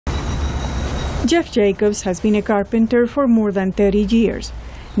Jeff Jacobs has been a carpenter for more than 30 years.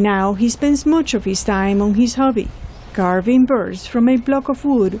 Now he spends much of his time on his hobby, carving birds from a block of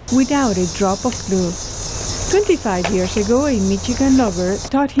wood without a drop of glue. 25 years ago, a Michigan lover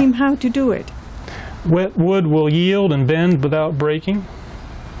taught him how to do it. Wet wood will yield and bend without breaking,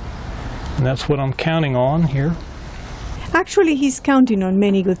 and that's what I'm counting on here. Actually, he's counting on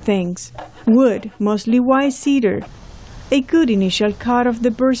many good things. Wood, mostly white cedar, a good initial cut of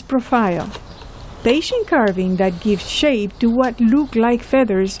the bird's profile, patient carving that gives shape to what look like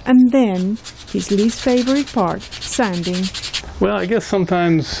feathers, and then his least favorite part, sanding. Well, I guess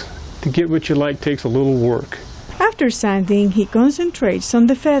sometimes to get what you like takes a little work. After sanding, he concentrates on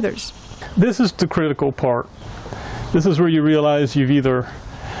the feathers. This is the critical part. This is where you realize you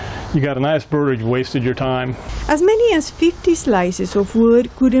got a nice bird or you wasted your time. As many as 50 slices of wood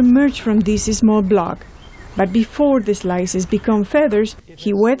could emerge from this small block. But before the slices become feathers,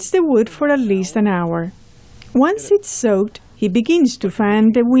 he wets the wood for at least an hour. Once it's soaked, he begins to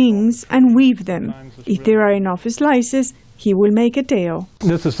fan the wings and weave them. If there are enough slices, he will make a tail.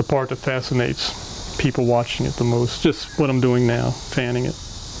 This is the part that fascinates people watching it the most, just what I'm doing now, fanning it.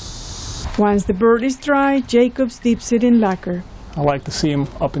 Once the bird is dry, Jacobs dips it in lacquer. I like to see him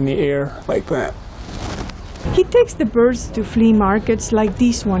up in the air like that. He takes the birds to flea markets like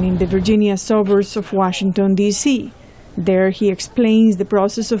this one in the Virginia suburbs of Washington, D.C. There he explains the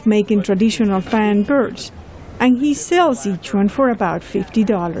process of making traditional fan birds, and he sells each one for about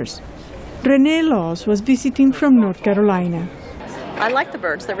 $50. Renee Laws was visiting from North Carolina. I like the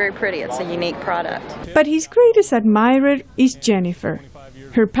birds. They're very pretty. It's a unique product. But his greatest admirer is Jennifer.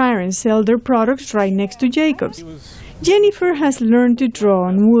 Her parents sell their products right next to Jacobs. Jennifer has learned to draw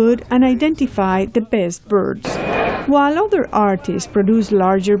on wood and identify the best birds. While other artists produce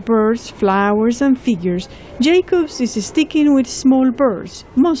larger birds, flowers, and figures, Jacobs is sticking with small birds,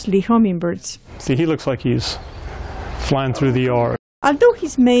 mostly hummingbirds. See, he looks like he's flying through the yard. Although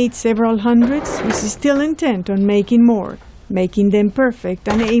he's made several hundreds, he's still intent on making more, making them perfect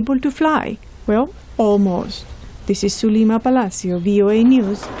and able to fly. Well, almost. This is Zulima Palacio, VOA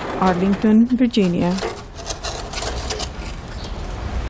News, Arlington, Virginia.